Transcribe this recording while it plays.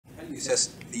you assess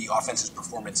the offense's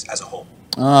performance as a whole?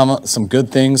 Some good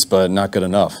things, but not good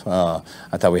enough. I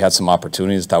thought we had some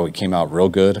opportunities. Thought we came out real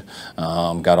good.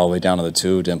 Got all the way down to the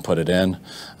 2, didn't put it in.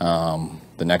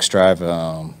 The next drive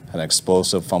had an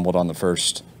explosive, fumbled on the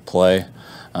first play.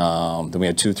 Then we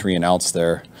had 2 3 and outs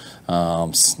there.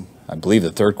 I believe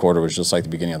the third quarter was just like the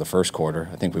beginning of the first quarter.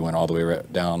 I think we went all the way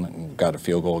down and got a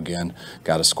field goal again,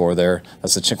 got a score there.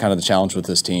 That's kind of the challenge with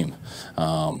this team.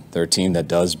 They're a team that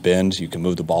does bend. You can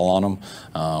move the ball on them,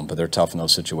 but they're tough in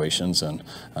those situations, and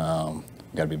got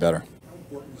to be better. How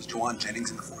important was Juwan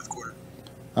Jennings in the fourth quarter?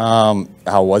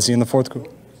 How was he in the fourth quarter?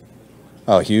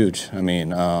 Oh, huge. I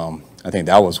mean, I think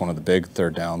that was one of the big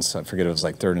third downs. I forget, it was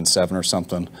like 3rd and 7 or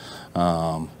something.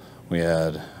 We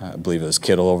had, I believe it was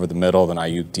Kittle over the middle, then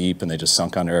Ayuk deep, and they just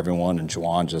sunk under everyone, and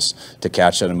Juwan just to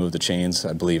catch that and move the chains.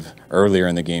 I believe earlier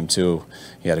in the game, too,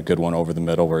 he had a good one over the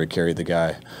middle where he carried the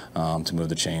guy to move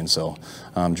the chains. So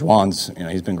Juwan's,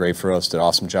 he's been great for us, did an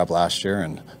awesome job last year,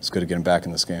 and it's good to get him back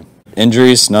in this game.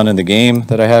 Injuries, none in the game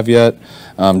that I have yet.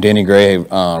 Danny Gray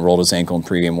rolled his ankle in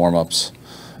pregame warmups,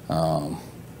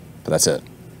 but that's it.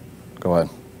 Go ahead.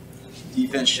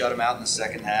 Defense shut him out in the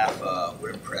second half.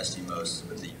 What impressed you most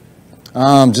with the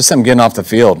just them getting off the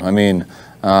field. I mean,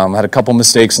 had a couple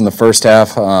mistakes in the first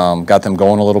half, got them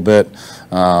going a little bit.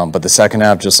 But the second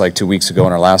half, just like 2 weeks ago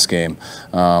in our last game,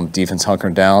 defense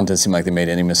hunkered down. Didn't seem like they made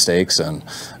any mistakes, and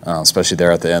especially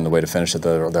there at the end, the way to finish it,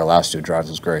 their last 2 drives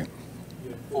was great.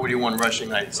 41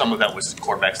 rushing. Some of that was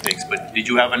quarterback stakes, but did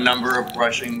you have a number of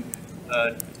rushing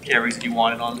carries that you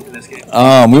wanted in this game?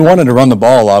 We wanted to run the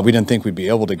ball a lot. We didn't think we'd be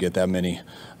able to get that many.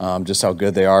 Just how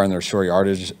good they are in their short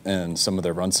yardage and some of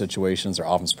their run situations. Their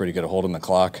offense is pretty good at holding the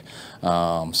clock.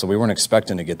 So we weren't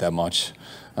expecting to get that much.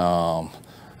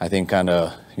 I think kind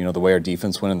of, the way our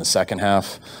defense went in the second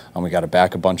half, we got it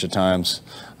back a bunch of times.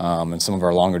 And some of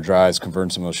our longer drives, converting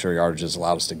some of those short yardages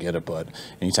allowed us to get it. But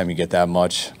anytime you get that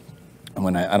much,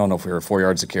 I don't know if we were 4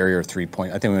 yards a carry or 3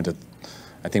 point. I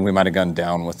think we might have gone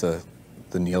down with the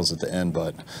kneels at the end,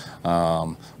 but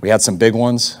we had some big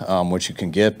ones, which you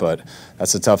can get, but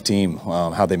that's a tough team,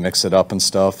 how they mix it up and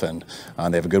stuff, and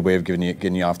they have a good way of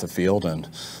getting you off the field, and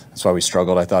that's why we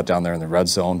struggled, I thought, down there in the red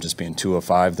zone, just being 2 of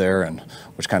 5 there, and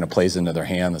which kind of plays into their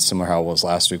hand. That's similar how it was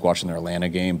last week watching their Atlanta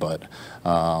game, but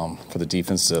for the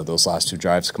defense, those last 2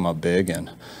 drives come up big, and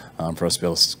for us to be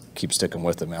able to keep sticking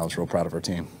with it, man, I was real proud of our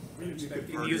team.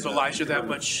 You use Elijah that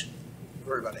much?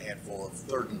 Heard about a handful of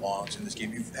 3rd and longs in this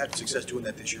game. You've had success doing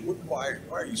that this year. Why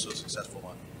are you so successful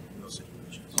in those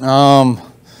situations?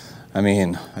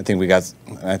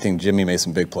 I think Jimmy made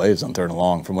some big plays on 3rd and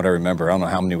long. From what I remember, I don't know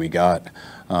how many we got,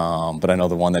 but I know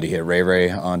the one that he hit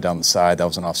Ray on down the side, that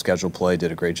was an off-schedule play.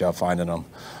 Did a great job finding him.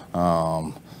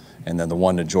 And then the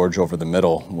one to George over the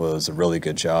middle was a really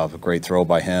good job. A great throw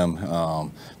by him,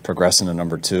 progressing to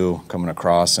number 2, coming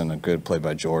across, and a good play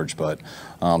by George. But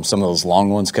some of those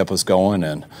long ones kept us going,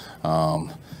 and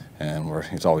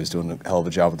he's always doing a hell of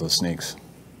a job with those sneaks.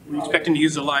 Were you expecting to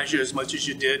use Elijah as much as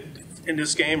you did in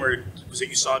this game, or was it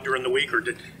you saw during the week, or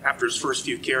after his first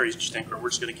few carries, did you think, we're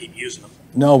just going to keep using him?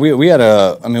 No, we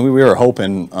were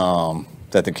hoping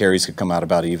that the carries could come out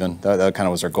about even. That kind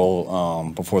of was our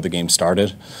goal before the game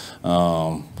started,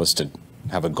 was to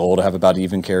have a goal to have about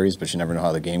even carries, but you never know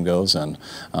how the game goes. And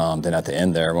then at the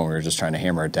end there, when we were just trying to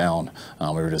hammer it down,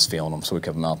 we were just feeling them, so we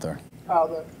kept them out there.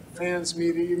 The fans,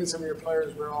 media, even some of your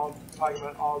players were all talking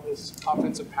about all this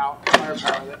offensive firepower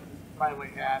that you finally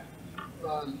had.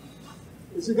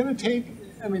 Is it going to take,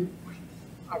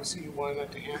 obviously you wanted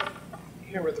that to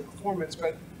hammer the performance,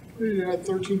 but you had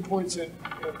 13 points in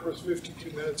the first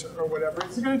 52 minutes or whatever.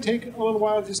 Is it going to take a little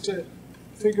while just to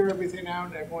figure everything out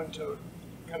and everyone to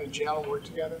kind of gel and work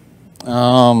together?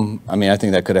 I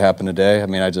think that could have happened today.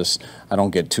 I don't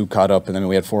get too caught up. And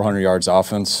we had 400 yards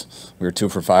offense. We were 2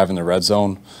 for 5 in the red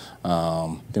zone.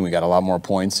 I think we got a lot more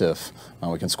points if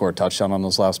we can score a touchdown on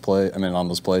those on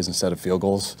those plays instead of field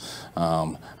goals.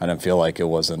 I didn't feel like it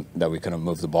wasn't that we couldn't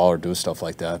move the ball or do stuff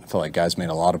like that. I felt like guys made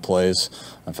a lot of plays.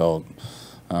 I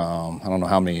don't know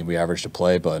how many we averaged a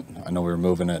play, but I know we were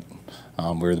moving it.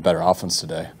 We were the better offense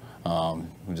today.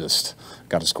 We just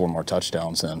got to score more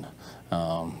touchdowns, and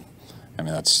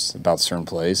that's about certain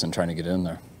plays and trying to get in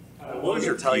there. What was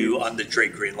your view on the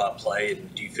Drake Greenlaw play,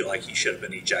 and do you feel like he should have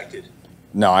been ejected?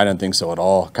 No, I didn't think so at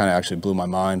all. Kind of actually blew my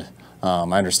mind.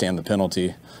 I understand the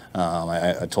penalty.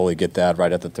 I totally get that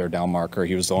right at the 3rd down marker.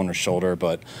 He was on his shoulder,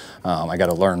 but I got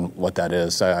to learn what that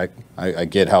is. I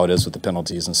get how it is with the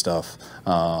penalties and stuff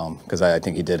because I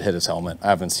think he did hit his helmet. I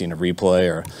haven't seen a replay,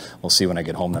 or we'll see when I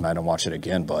get home tonight and watch it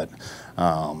again. But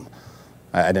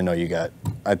I didn't know you got.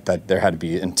 I thought there had to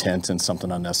be intent and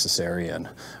something unnecessary, and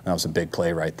that was a big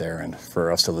play right there. And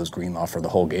for us to lose Greenlaw for the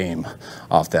whole game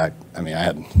off that, I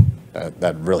mean,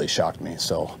 that really shocked me.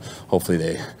 So hopefully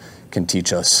they can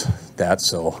teach us that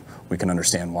so we can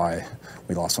understand why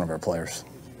we lost one of our players.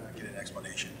 Did you not get an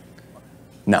explanation?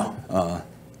 No,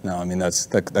 no. I mean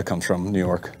that comes from New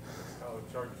York.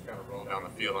 The Chargers kind of rolled down the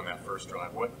field on that first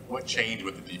drive. What changed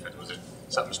with the defense? Was it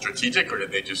something strategic, or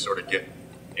did they just sort of get?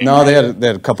 No, they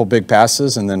had a couple big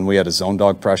passes, and then we had a zone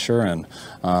dog pressure, and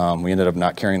we ended up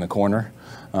not carrying the corner.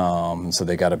 So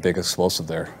they got a big explosive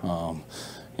there.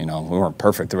 We weren't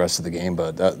perfect the rest of the game,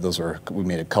 but we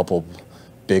made a couple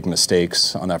big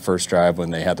mistakes on that first drive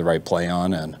when they had the right play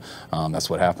on, and that's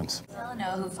what happens.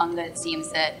 Delano Hufanga, it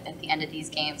seems that at the end of these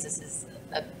games,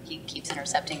 he keeps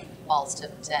intercepting balls to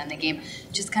end the game.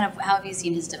 Just kind of how have you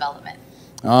seen his development?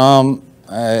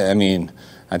 I mean,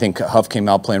 I think Huff came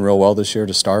out playing real well this year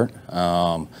to start.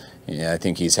 I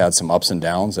think he's had some ups and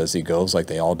downs as he goes, like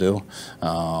they all do.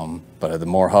 But the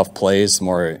more Huff plays, the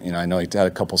more, I know he had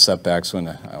a couple setbacks when,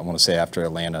 I want to say after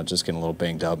Atlanta, just getting a little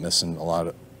banged up, missing a lot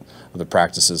of the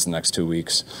practices the next 2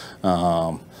 weeks.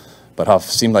 But Huff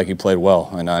seemed like he played well,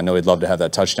 and I know he'd love to have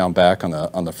that touchdown back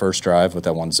on the first drive with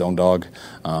that one zone dog.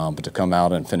 But to come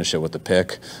out and finish it with the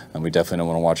pick, and we definitely don't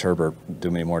want to watch Herbert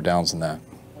do many more downs than that.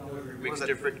 Weeks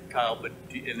different, Kyle,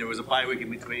 and there was a bye week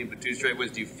in between, but 2 straight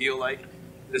wins. Do you feel like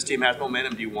this team has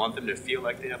momentum? Do you want them to feel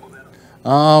like they have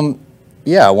momentum?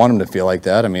 Yeah, I want them to feel like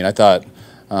that. I mean, I thought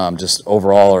just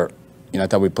overall, I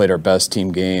thought we played our best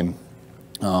team game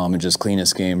and just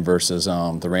cleanest game versus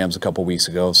the Rams a couple weeks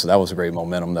ago. So that was a great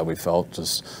momentum that we felt.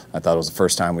 I thought it was the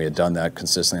first time we had done that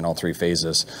consistently in all 3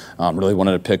 phases. Really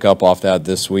wanted to pick up off that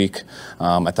this week.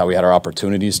 I thought we had our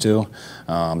opportunities to.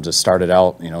 Just started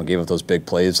out, gave up those big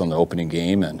plays on the opening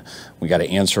game, and we got to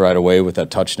answer right away with that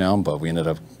touchdown, but we ended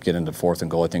up getting to 4th and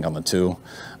goal, I think, on the 2.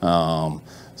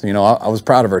 So, I was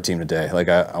proud of our team today. Like,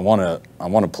 I want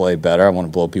to play better. I want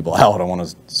to blow people out. I want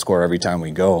to score every time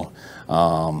we go.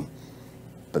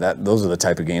 But those are the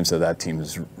type of games that team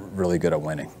is really good at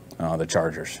winning. The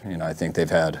Chargers, I think they've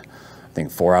had,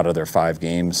 4 out of their 5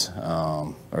 games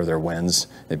or their wins.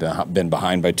 They've been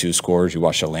behind by 2 scores. You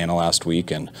watched Atlanta last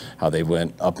week and how they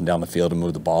went up and down the field and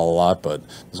moved the ball a lot. But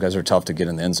those guys are tough to get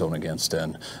in the end zone against,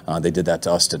 and they did that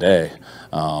to us today.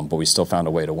 But we still found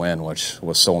a way to win, which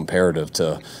was so imperative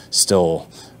to still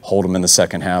hold them in the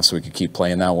second half so we could keep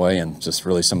playing that way. And just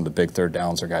really some of the big third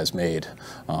downs our guys made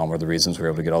were the reasons we were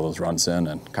able to get all those runs in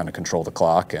and kind of control the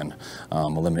clock and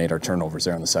eliminate our turnovers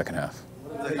there in the second half.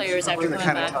 Players after coming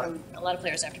back a lot of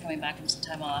players after coming back from some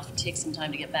time off take some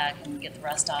time to get back and get the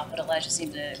rest off, but Elijah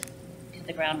seemed to hit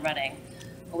the ground running.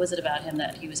 What was it about him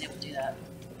that he was able to do that?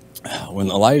 When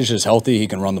Elijah's healthy, he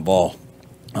can run the ball.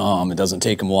 It doesn't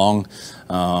take him long.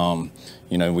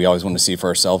 We always want to see for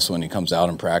ourselves when he comes out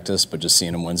in practice, but just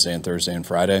seeing him Wednesday and Thursday and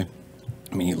Friday,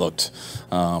 I mean, he looked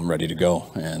ready to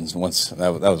go. And once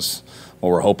that was what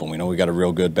we're hoping. We know we got a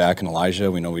real good back in Elijah.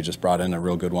 We know we just brought in a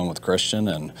real good one with Christian,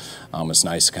 and it's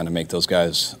nice to kind of make those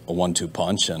guys a 1-2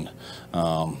 punch and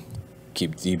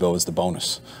keep Debo as the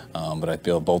bonus. But I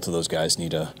feel both of those guys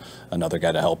need another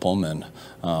guy to help them, and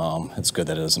it's good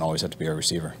that it doesn't always have to be our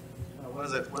receiver. What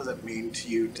does it mean to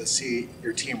you to see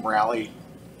your team rally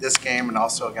this game and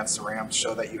also against the Rams,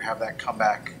 show that you have that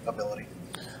comeback ability?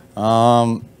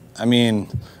 I mean,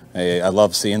 I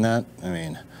love seeing that. I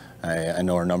mean, I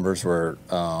know our numbers were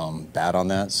bad on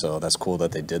that, so that's cool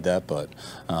that they did that, but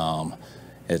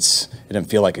it didn't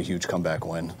feel like a huge comeback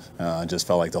win. It just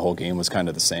felt like the whole game was kind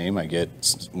of the same.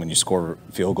 When you score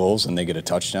field goals and they get a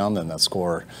touchdown, then that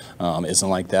score isn't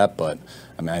like that, but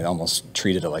I mean, I almost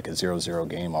treated it like a 0-0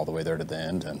 game all the way there to the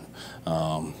end, and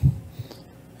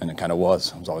it kind of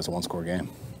was. It was always a 1-score game.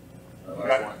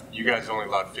 You guys only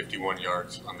allowed 51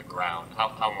 yards on the ground.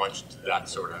 How much did that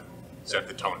sort of set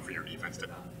the tone for your defense to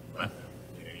not let them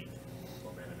get any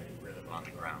momentum, any rhythm on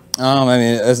the ground? I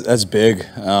mean, that's big.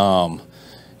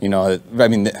 I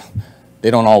mean,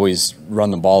 they don't always run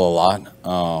the ball a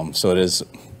lot, so it is,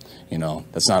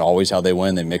 that's not always how they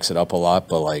win. They mix it up a lot,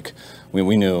 but like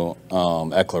we knew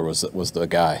Eckler was the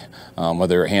guy.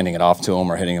 Whether you're handing it off to him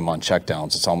or hitting him on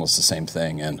checkdowns, it's almost the same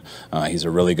thing. And he's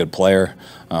a really good player.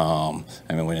 I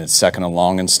mean, when it's second and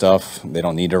long and stuff, they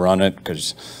don't need to run it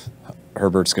because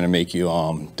Herbert's going to make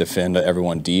you defend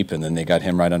everyone deep, and then they got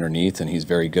him right underneath, and he's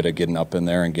very good at getting up in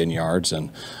there and getting yards,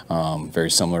 and very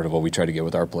similar to what we try to get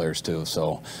with our players too.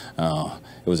 So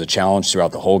it was a challenge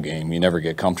throughout the whole game. You never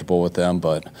get comfortable with them,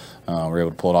 but we're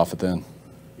able to pull it off at the end.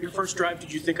 Your first drive,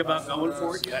 did you think about going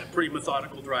for it? You had a pretty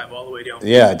methodical drive all the way down.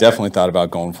 Yeah, I definitely thought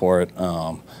about going for it,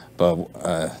 but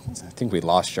I think we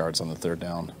lost yards on the third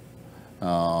down.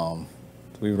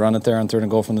 Did we run it there on 3rd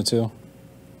and goal from the 2?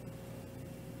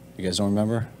 You guys don't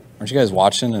remember? Aren't you guys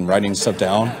watching and writing stuff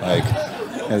down? Like,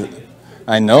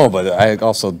 I know, but I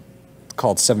also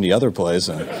called 70 other plays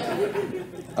and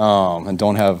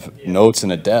don't have notes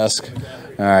in a desk.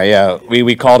 All right, yeah,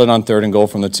 we called it on 3rd and goal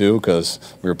from the 2 because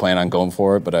we were planning on going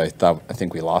for it, but I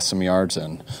think we lost some yards,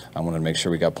 and I wanted to make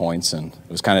sure we got points, and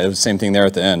it was the same thing there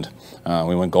at the end.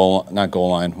 We went not goal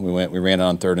line. We ran it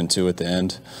on 3rd and 2 at the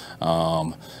end,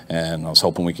 and I was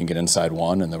hoping we can get inside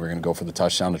 1, and then we're going to go for the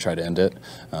touchdown to try to end it,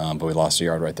 but we lost a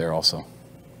yard right there also. All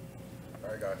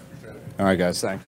right, guys. Appreciate it. All right, guys. Thanks.